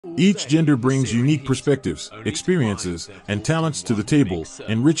Each gender brings unique perspectives, experiences, and talents to the table,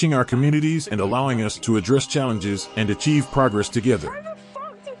 enriching our communities and allowing us to address challenges and achieve progress together.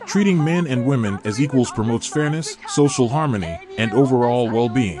 Treating men and women as equals promotes fairness, social harmony, and overall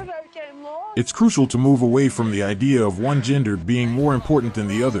well-being. It's crucial to move away from the idea of one gender being more important than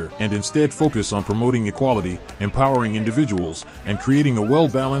the other and instead focus on promoting equality, empowering individuals, and creating a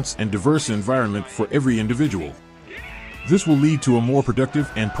well-balanced and diverse environment for every individual. This will lead to a more productive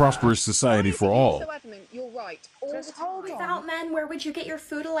and prosperous society for all. You're right. Without men, where would you get your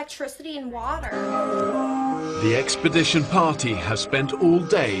food, electricity, and water? The expedition party has spent all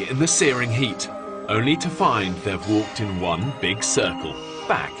day in the searing heat, only to find they've walked in one big circle,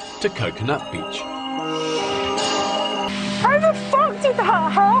 back to Coconut Beach. How the fuck did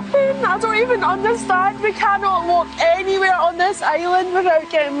that happen? I don't even understand. We cannot walk anywhere on this island without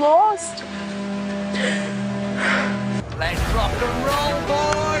getting lost. Let's rock and roll,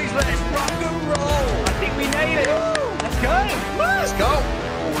 boys! Let's rock and roll! I think we nailed it! Woo! Let's go! Let's go!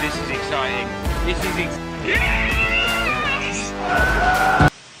 Oh, this is exciting. This is Yes!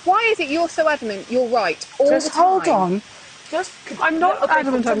 Why is it you're so adamant you're right all the time? Just hold on. I'm not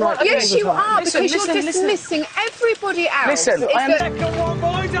adamant I'm right. Yes, you are, because you're dismissing everybody else. Listen, second one,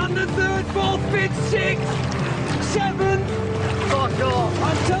 boys, and the third, fourth, fifth, sixth, seventh. Fuck off!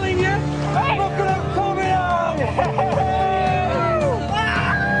 I'm telling you, I'm not gonna come out!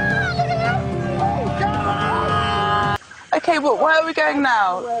 Okay, but where are we going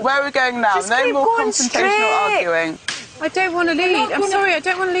now? Where are we going now? Just no keep more going confrontation or straight. arguing. I don't want to lead. I'm sorry, I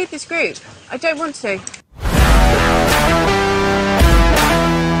don't want to lead this group. I don't want to.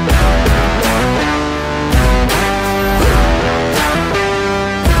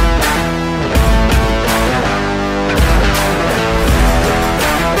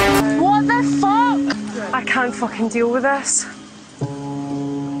 What the fuck? I can't fucking deal with this.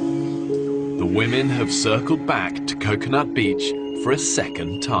 The women have circled back to Coconut Beach for a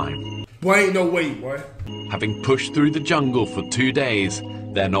second time. Boy, ain't no way, boy. Having pushed through the jungle for 2 days,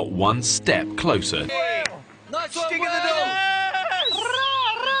 they're not one step closer. Nice stick of the dog!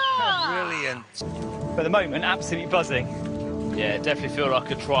 Brilliant. For the moment, absolutely buzzing. Yeah, definitely feel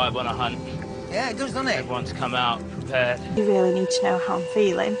like a tribe on a hunt. Yeah, it does, doesn't it? Everyone's come out prepared. You really need to know how I'm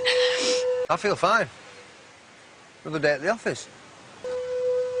feeling. I feel fine. Another day at the office.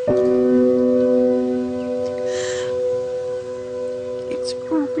 It's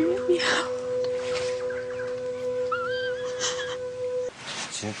really hard.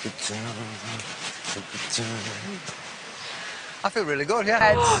 I feel really good,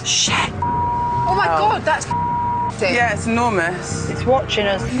 yeah. Oh, shit. Oh my God, that's Yeah, it's enormous. It's watching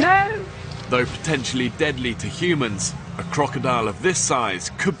us. No. Though potentially deadly to humans, a crocodile of this size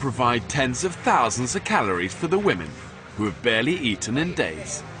could provide tens of thousands of calories for the women, who have barely eaten in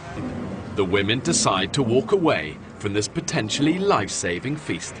days. The women decide to walk away from this potentially life-saving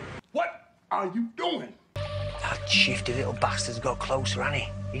feast. What are you doing? That shifty little bastard's got closer, hasn't he?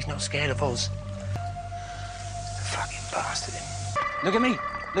 He's not scared of us. The fucking bastard. Look at me.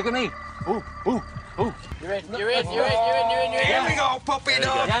 Look at me. Ooh, ooh, ooh. You're in, you're in, you're in, you're in, you're in, you're in. Here we go, puppy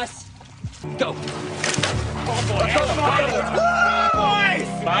dog. Yes. Go.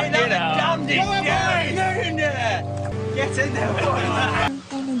 Back it up. Get in there. Get in there. I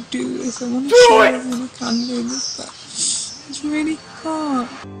want to do this. I want to show everyone I can do this, but it's really hard.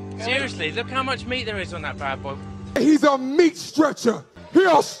 Seriously, look how much meat there is on that bad boy. He's a meat stretcher.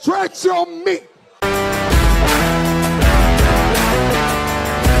 He'll stretch your meat.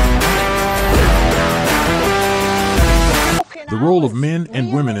 The role of men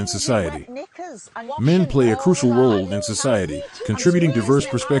and women in society. Men play a crucial role in society, contributing diverse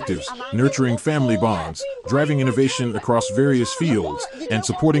perspectives, nurturing family bonds, driving innovation across various fields, and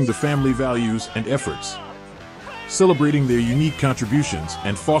supporting the family values and efforts. Celebrating their unique contributions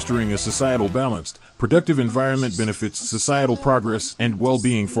and fostering a societal balanced, productive environment benefits societal progress and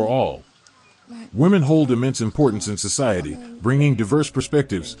well-being for all. Women hold immense importance in society, bringing diverse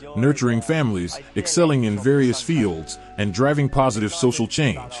perspectives, nurturing families, excelling in various fields, and driving positive social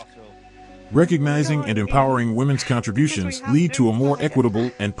change. Recognizing and empowering women's contributions lead to a more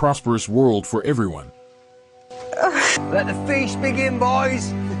equitable and prosperous world for everyone. Let the feast begin,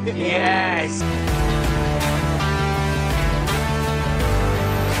 boys. Yes.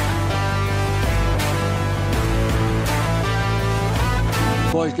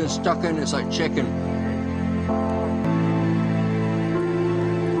 Boys get stuck in, it's like chicken.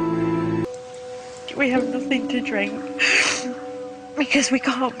 We have nothing to drink because we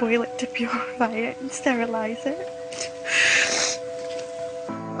can't boil it to purify it and sterilise it.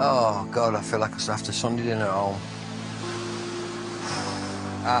 Oh, God, I feel like I still have to Sunday dinner at home.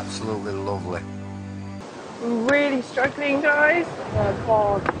 Absolutely lovely. I'm really struggling, guys.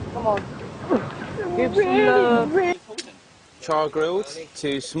 Oh, come on. Give some love. Char grilled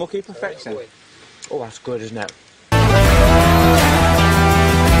to smoky perfection. Oh, that's good, isn't it?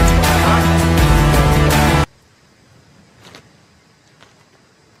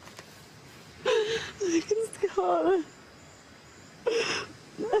 I can Scarlet.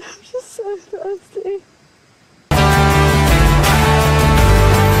 I'm just so thirsty.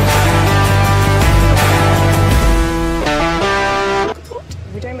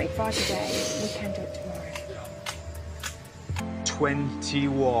 If we don't make 5 today, we can do it tomorrow.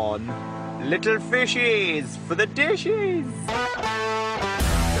 21 little fishies for the dishes.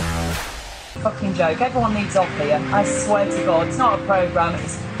 Fucking joke. Everyone needs off here. I swear to God, it's not a programme.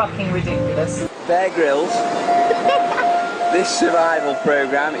 It's fucking ridiculous. Bear Grylls. This survival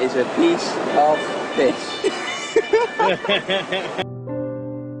programme is a piece of piss.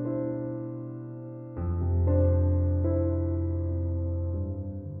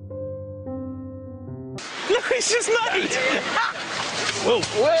 Look, it's just made! Whoa!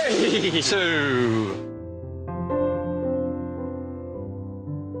 Way! 2.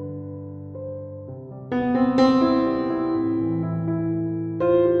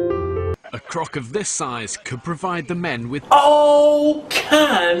 A crock of this size could provide the men with all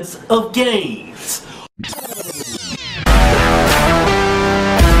kinds of games.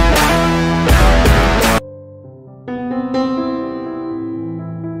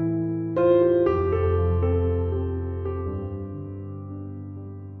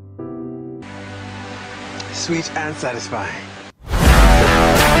 Sweet and satisfying.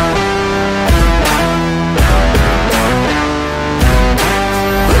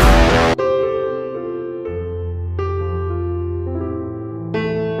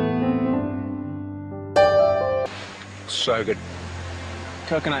 So good.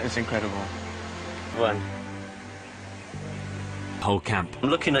 Coconut is incredible. One. whole camp. I'm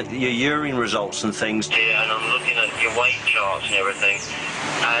looking at your urine results and things here, and I'm looking at your weight charts and everything,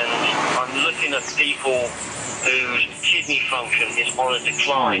 and I'm looking at people whose kidney function is on a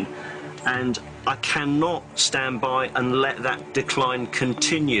decline, and I cannot stand by and let that decline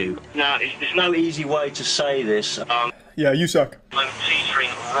continue. Now, there's no easy way to say this. Yeah, you suck. I'm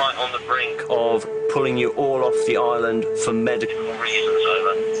teetering right on the brink of pulling you all off the island for medical reasons,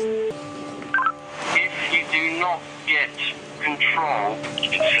 over. If you do not get control,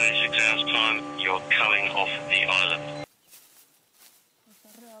 in 36 hours' time, you're coming off the island.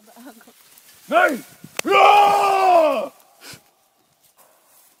 Hey! Ja!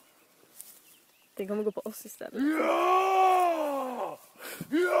 Tänk om vi går på oss istället. Ja!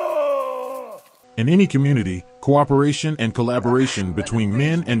 Ja! In any community, cooperation and collaboration between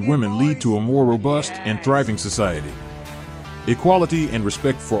men and women lead to a more robust and thriving society. Equality and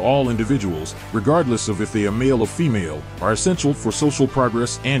respect for all individuals, regardless of if they are male or female, are essential for social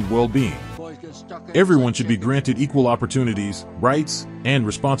progress and well-being. Everyone should be granted equal opportunities, rights, and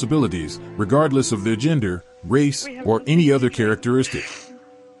responsibilities, regardless of their gender, race, or any other characteristic.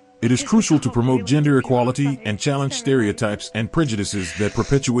 It is crucial to promote gender equality and challenge stereotypes and prejudices that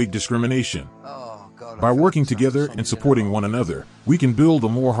perpetuate discrimination. By working together and supporting one another, we can build a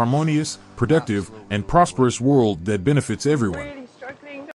more harmonious, productive, and prosperous world that benefits everyone.